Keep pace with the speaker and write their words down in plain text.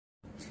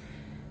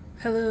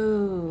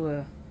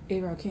Hello,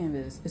 A-Raw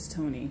Canvas, it's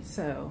Tony.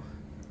 So,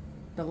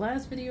 the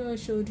last video I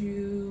showed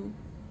you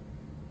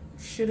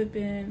should have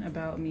been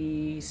about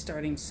me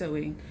starting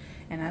sewing,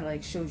 and I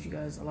showed you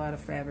guys a lot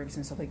of fabrics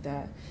and stuff like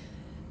that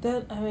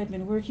I had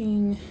been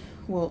working,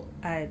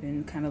 I had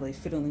been kind of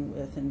fiddling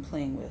with and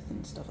playing with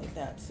and stuff like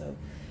that. So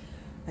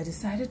I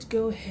decided to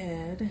go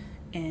ahead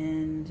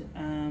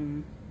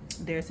and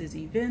there's this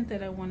event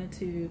that I wanted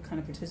to kind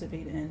of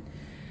participate in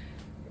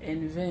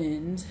and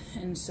vend,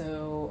 and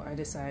so I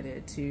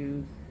decided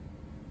to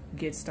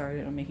get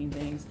started on making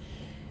things.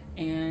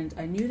 And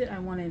I knew that I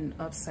wanted an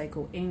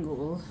upcycle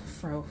angle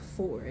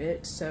for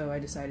it, so I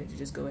decided to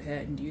just go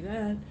ahead and do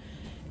that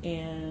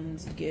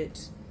and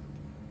get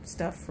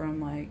stuff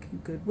from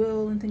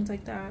Goodwill and things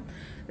like that.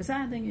 The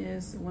sad thing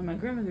is, when my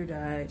grandmother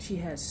died, she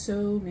had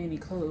so many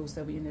clothes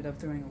that we ended up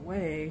throwing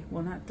away.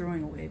 Well, not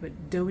throwing away,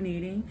 but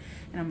donating.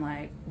 And I'm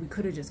like, we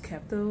could have just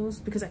kept those,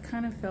 because I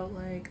kind of felt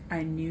like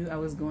I knew I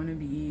was going to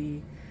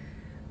be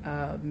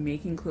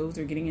making clothes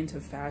or getting into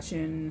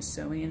fashion,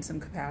 sewing in some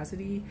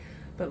capacity.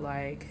 But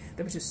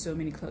there was just so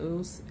many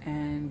clothes,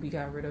 and we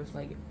got rid of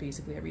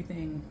basically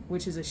everything,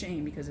 which is a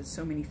shame because it's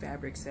so many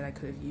fabrics that I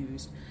could have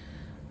used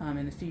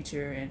in the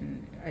future,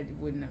 and I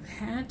wouldn't have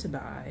had to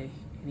buy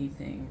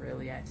anything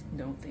really, I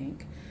don't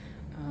think.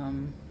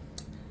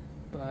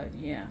 But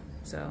yeah,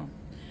 so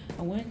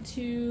I went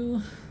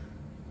to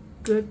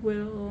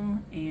Goodwill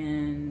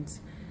and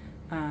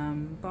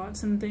bought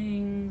some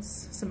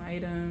things, some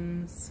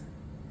items.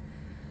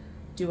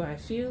 Do I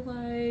feel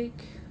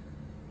like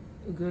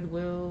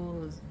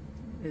Goodwill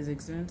is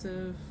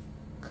expensive?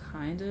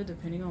 Kinda,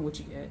 depending on what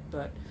you get,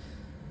 but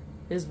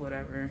it's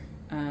whatever.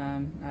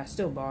 I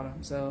still bought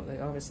them, so they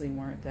obviously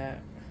weren't that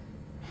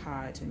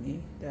high to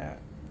me that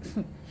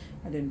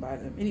I didn't buy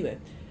them anyway.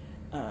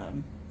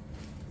 And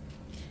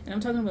I'm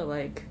talking about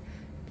like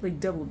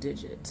double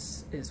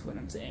digits is what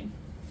I'm saying,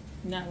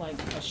 not like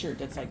a shirt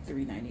that's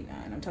 $3.99.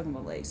 I'm talking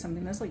about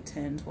something that's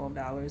 $10,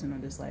 $12, and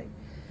I'm just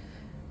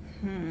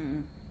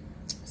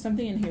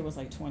something in here was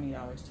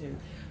 $20 too,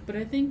 but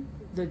I think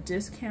the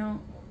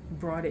discount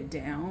brought it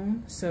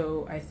down,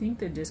 so I think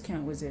the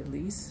discount was at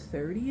least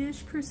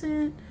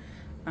 30-ish%.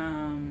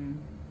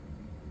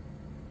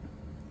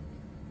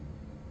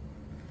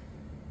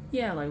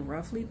 Yeah,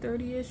 roughly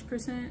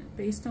 30-ish%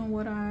 based on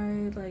what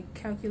I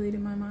calculated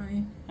in my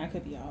mind. I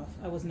could be off.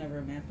 I was never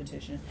a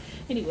mathematician.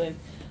 Anyway,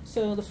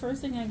 so the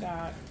first thing I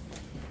got,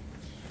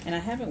 and I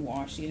haven't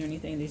washed it or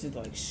anything, these are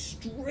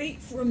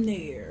straight from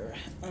there,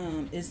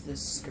 is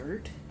this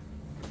skirt.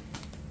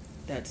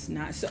 That's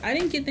not, so I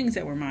didn't get things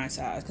that were my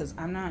size because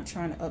I'm not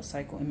trying to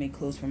upcycle and make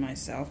clothes for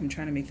myself. I'm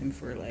trying to make them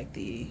for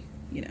the,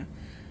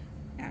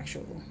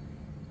 actual,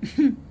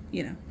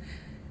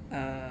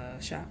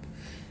 shop.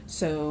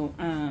 So,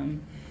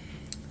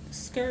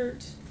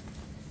 skirt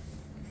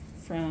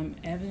from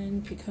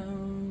Evan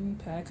Picone,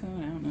 I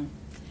don't know.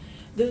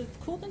 The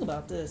cool thing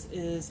about this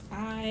is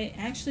I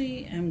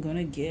actually am going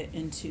to get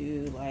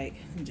into let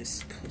me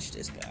just push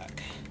this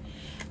back.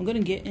 I'm going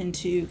to get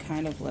into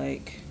kind of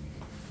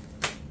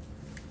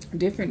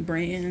different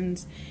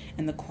brands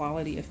and the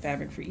quality of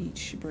fabric for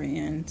each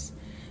brand.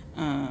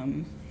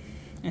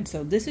 And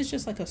so this is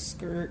just a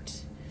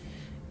skirt.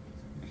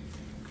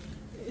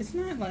 It's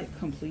not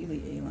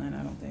completely A-line,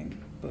 I don't think,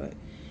 but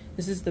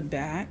this is the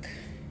back.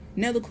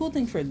 Now the cool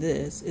thing for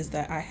this is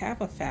that I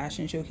have a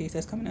fashion showcase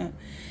that's coming up,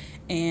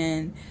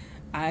 and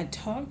I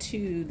talked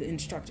to the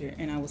instructor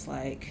and I was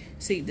like,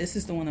 see, this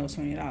is the one that was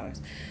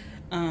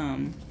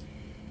 $20.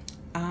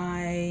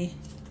 I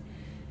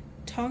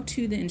talked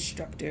to the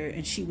instructor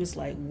and she was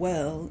like,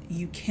 well,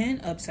 you can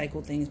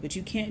upcycle things, but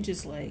you can't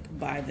just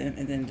buy them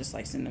and then just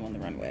send them on the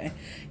runway.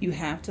 You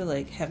have to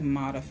have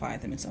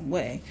modified them in some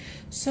way.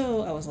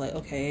 So I was like,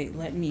 okay,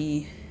 let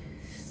me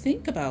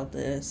think about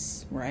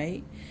this,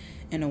 right,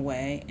 in a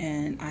way.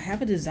 And I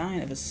have a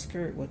design of a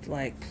skirt with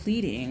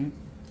pleating.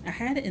 I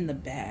had it in the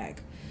bag,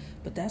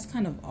 but that's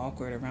kind of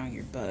awkward around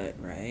your butt,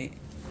 right?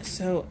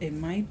 So it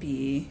might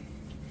be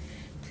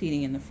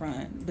pleating in the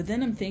front, but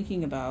then I'm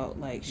thinking about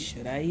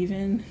should I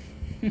even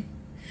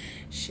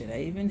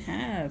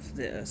have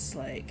this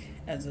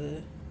as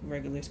a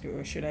regular skirt,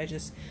 or should I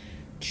just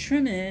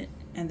trim it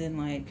and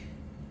then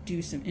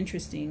do some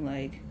interesting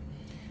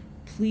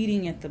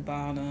pleating at the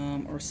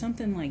bottom or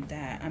something like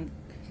that. I'm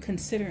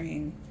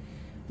considering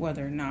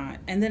whether or not.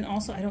 And then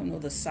also, I don't know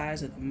the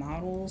size of the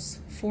models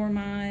for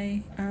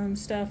my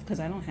stuff, because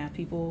I don't have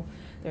people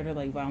that are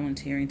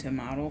volunteering to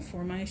model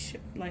for my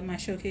my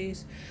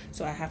showcase,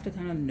 so I have to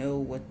kind of know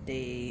what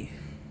their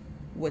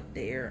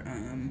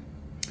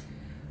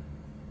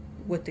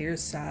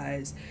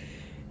size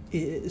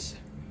is.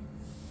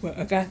 Well,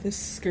 I got this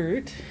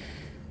skirt.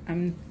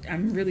 I'm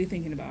really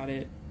thinking about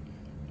it,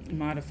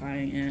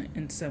 modifying it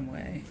in some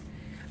way.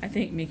 I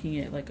think making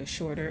it a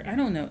shorter, I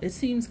don't know, it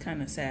seems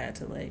kind of sad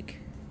to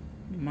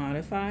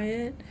modify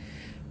it,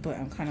 but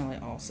I'm kind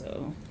of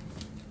also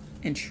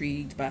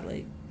intrigued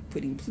by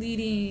putting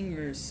pleating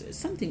or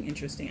something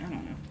interesting. I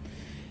don't know.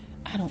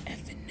 I don't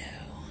effing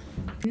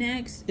know.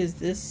 Next is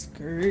this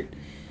skirt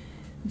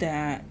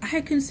that I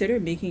had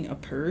considered making a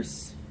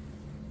purse,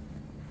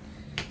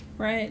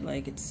 right?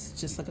 Like it's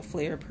just like a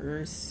flare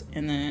purse,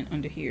 and then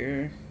under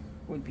here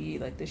would be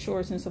like the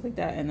shorts and stuff like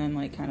that, and then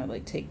like kind of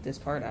like take this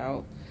part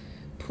out,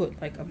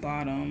 put like a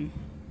bottom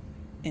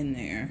in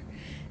there,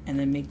 and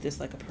then make this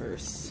like a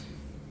purse.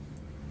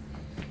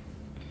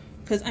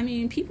 Because I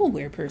mean, people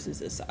wear purses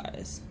this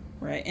size,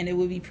 right? And it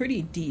would be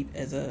pretty deep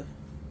as a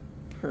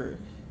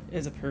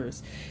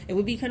purse. It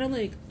would be kind of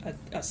like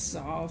a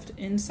soft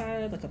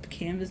inside, like a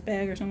canvas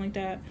bag or something like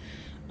that.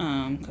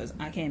 Because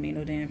I can't make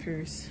no damn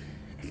purse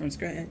from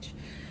scratch,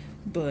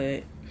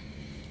 but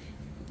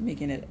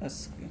making it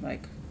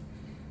like,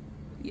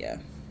 yeah,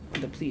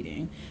 the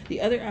pleating.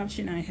 The other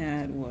option I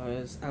had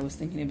was, I was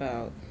thinking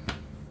about,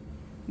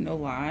 no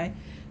lie,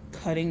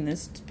 cutting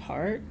this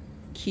part,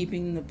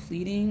 keeping the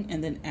pleating,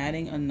 and then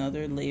adding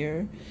another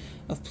layer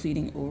of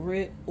pleating over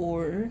it,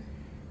 or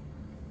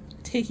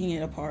taking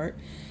it apart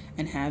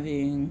and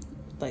having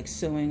like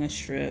sewing a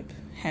strip,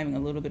 having a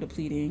little bit of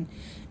pleating,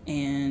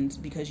 and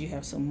because you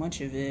have so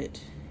much of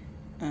it,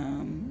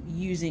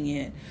 using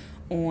it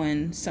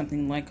on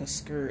something like a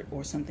skirt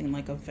or something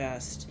like a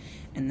vest,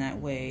 and that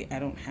way I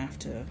don't have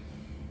to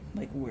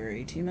like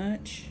worry too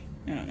much.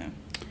 I don't know.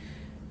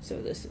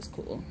 So this is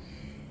cool.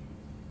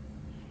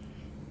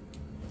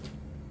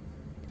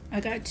 I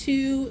got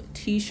 2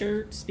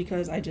 t-shirts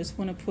because I just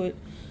want to put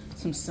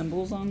some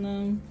symbols on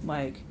them.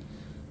 Like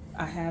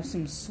I have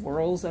some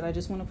swirls that I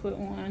just want to put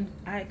on.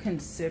 I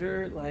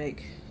considered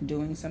like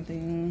doing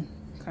something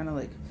kind of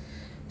like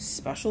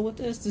special with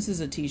this. This is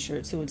a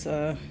t-shirt, so it's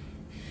a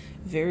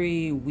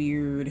very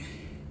weird.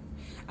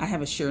 I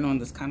have a shirt on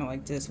that's kind of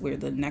like this, where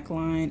the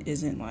neckline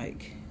isn't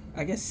like,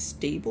 I guess,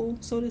 stable,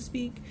 so to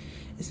speak.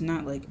 It's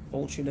not like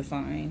ultra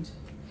defined,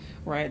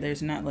 right?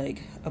 There's not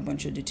like a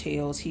bunch of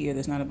details here.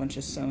 There's not a bunch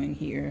of sewing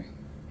here,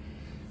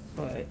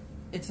 but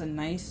it's a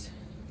nice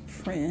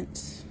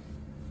print,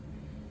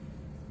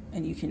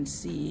 and you can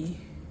see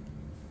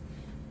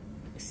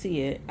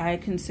it. I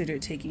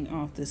considered taking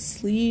off the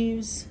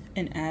sleeves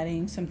and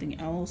adding something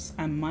else.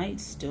 I might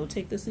still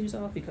take the sleeves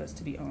off because,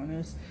 to be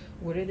honest,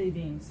 what are they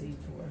being saved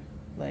for?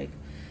 Like,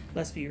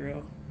 let's be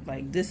real.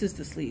 Like, this is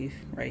the sleeve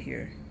right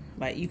here.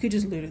 Like, you could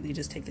just literally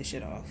just take the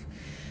shit off.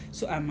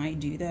 So I might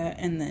do that.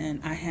 And then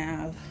I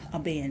have a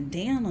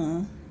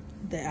bandana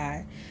that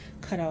I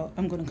cut out.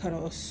 I'm going to cut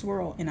out a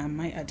swirl, and I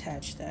might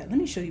attach that. Let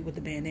me show you what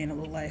the bandana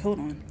look like. Hold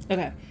on.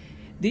 Okay.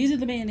 These are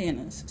the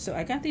bandanas. So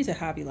I got these at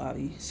Hobby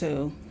Lobby.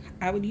 So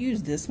I would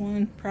use this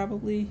one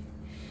probably.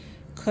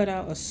 Cut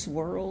out a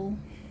swirl.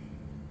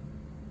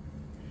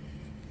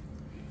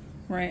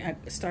 Right,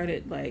 I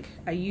started like,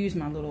 I used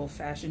my little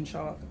fashion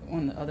chalk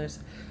on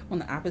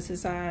the opposite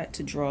side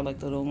to draw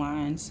like little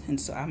lines, and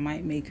so I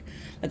might make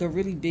like a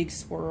really big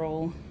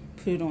swirl,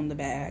 put it on the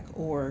back,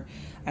 or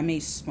I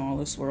made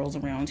smaller swirls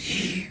around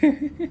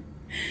here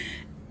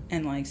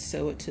and like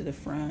sew it to the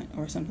front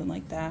or something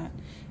like that,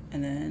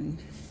 and then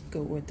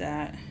go with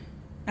that.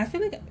 I feel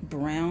like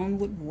brown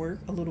would work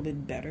a little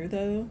bit better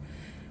though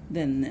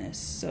than this,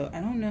 so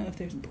I don't know if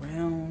there's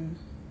brown.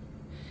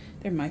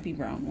 There might be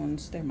brown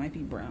ones. There might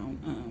be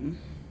brown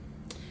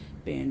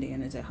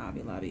bandanas at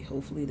Hobby Lobby.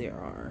 Hopefully there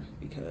are,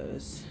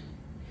 because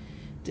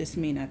this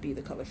may not be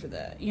the color for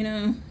that. You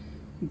know,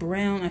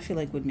 brown I feel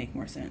like would make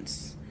more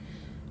sense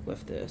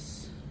with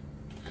this.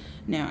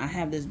 Now I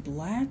have this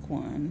black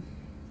one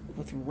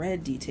with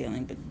red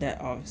detailing, but that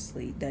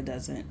obviously that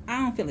doesn't, I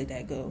don't feel like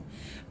that go.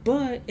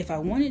 But if I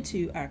wanted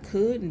to, I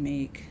could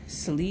make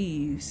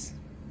sleeves.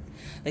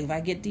 Like if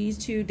I get these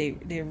two,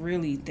 they're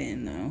really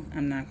thin though.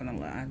 I'm not gonna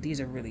lie. These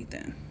are really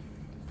thin.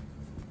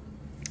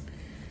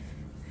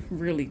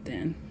 Really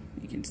thin.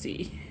 You can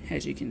see,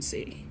 as you can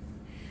see.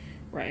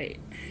 Right.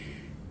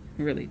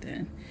 Really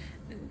thin.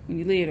 When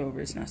you lay it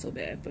over, it's not so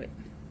bad, but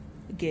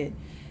get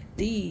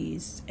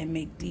these and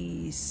make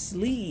these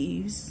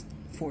sleeves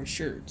for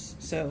shirts.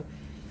 So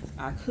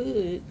I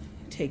could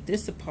take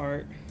this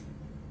apart.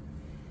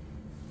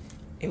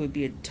 It would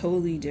be a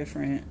totally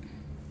different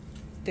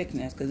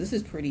thickness, because this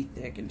is pretty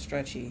thick and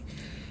stretchy,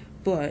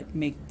 but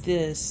make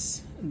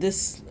this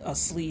a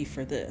sleeve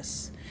for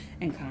this,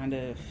 and kind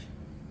of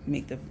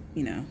make the,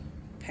 you know,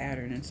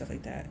 pattern and stuff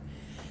like that.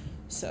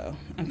 So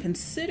I'm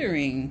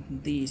considering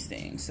these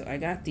things. So I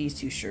got these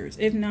 2 shirts.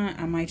 If not,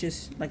 I might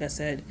just, like I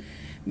said,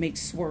 make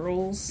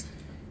swirls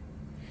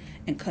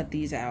and cut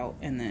these out,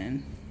 and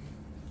then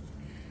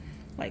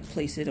like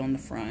place it on the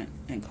front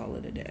and call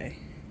it a day.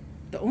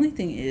 The only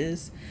thing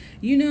is,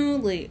 you know,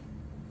 like,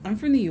 I'm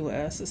from the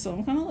US, so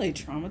I'm kind of like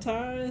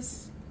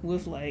traumatized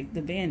with like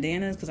the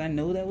bandanas, because I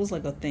know that was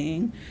like a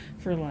thing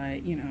for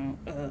like, you know,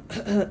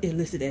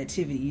 illicit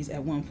activities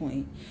at one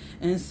point.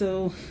 And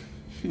so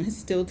it's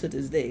still to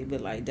this day,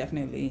 but like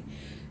definitely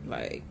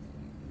like,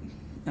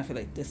 I feel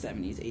like the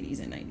 70s,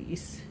 80s, and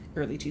 90s,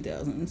 early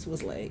 2000s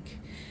was like,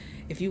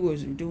 if you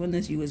was doing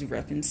this, you was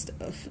repping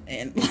stuff.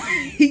 And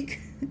like,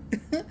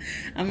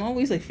 I'm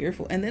always like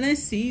fearful. And then I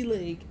see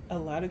like a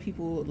lot of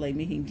people like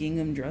making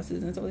gingham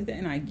dresses and stuff like that,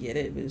 and I get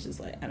it, but it's just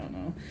like, I don't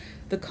know,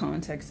 the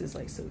context is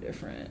like so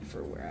different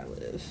for where I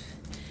live.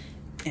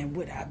 and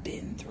what I've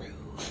been through.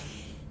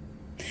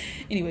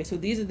 Anyway, so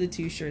these are the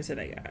 2 shirts that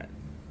I got.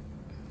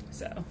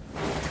 So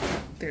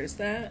there's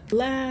that.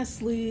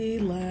 Lastly,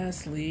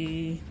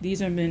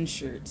 these are men's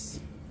shirts.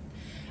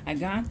 I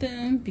got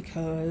them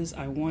because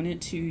I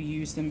wanted to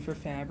use them for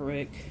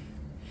fabric.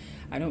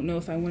 I don't know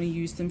if I want to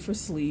use them for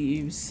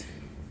sleeves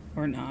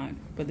or not,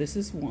 but this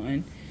is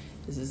one.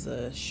 This is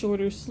a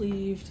shorter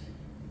sleeved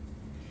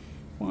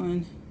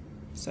one.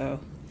 So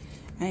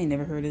I ain't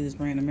never heard of this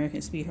brand,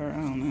 American Sweetheart.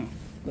 I don't know,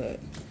 but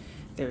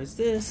there's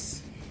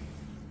this.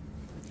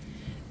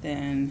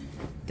 Then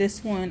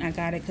this one, I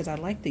got it because I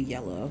like the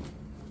yellow.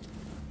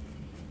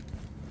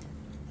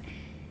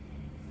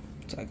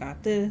 So I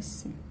got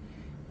this,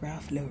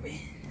 Ralph Lauren.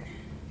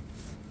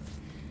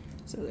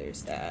 So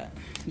there's that.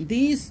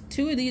 These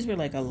 2 of these were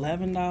like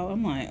 $11.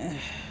 I'm like,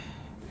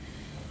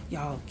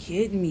 y'all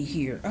kidding me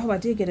here. Oh, I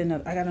did get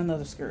another. I got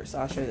another skirt, so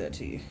I'll show that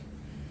to you.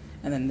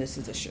 And then this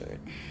is a shirt.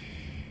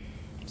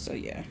 So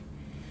yeah.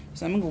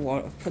 So I'm gonna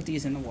go put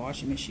these in the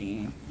washing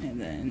machine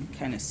and then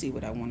kind of see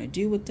what I want to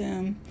do with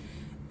them.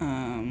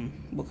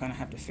 We'll kind of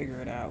have to figure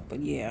it out,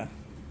 but yeah,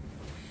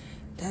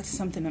 that's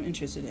something I'm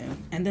interested in.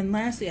 And then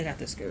lastly, I got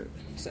the skirt.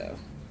 So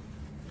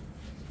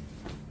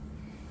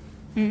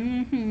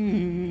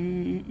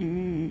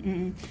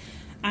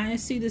I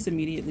see this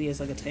immediately as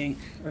like a tank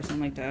or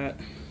something like that.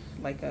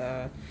 Like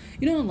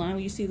you know, online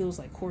when you see those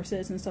like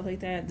corsets and stuff like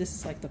that, this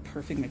is like the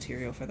perfect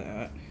material for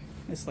that.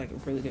 It's like a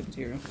really good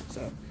material,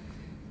 so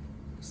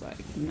it's like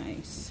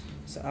nice.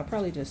 So I'll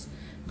probably just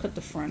cut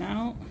the front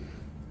out.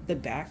 The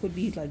back would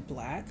be like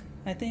black,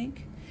 I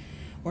think,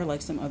 or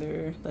like some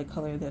other like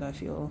color that I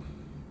feel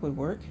would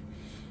work,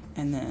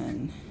 and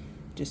then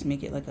just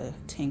make it like a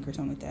tank or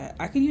something like that.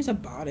 I could use a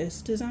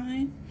bodice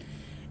design,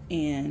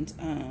 and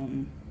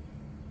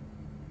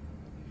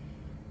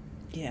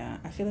yeah,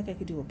 I feel like I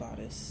could do a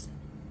bodice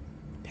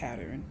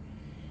pattern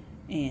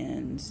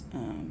and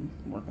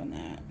work on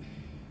that.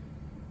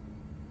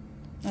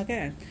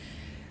 Okay,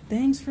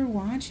 thanks for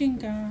watching,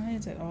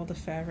 guys, at all the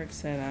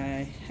fabrics that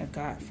I have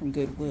got from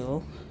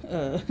Goodwill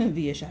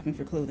via shopping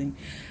for clothing.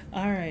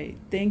 All right,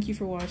 thank you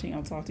for watching.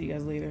 I'll talk to you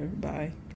guys later. Bye.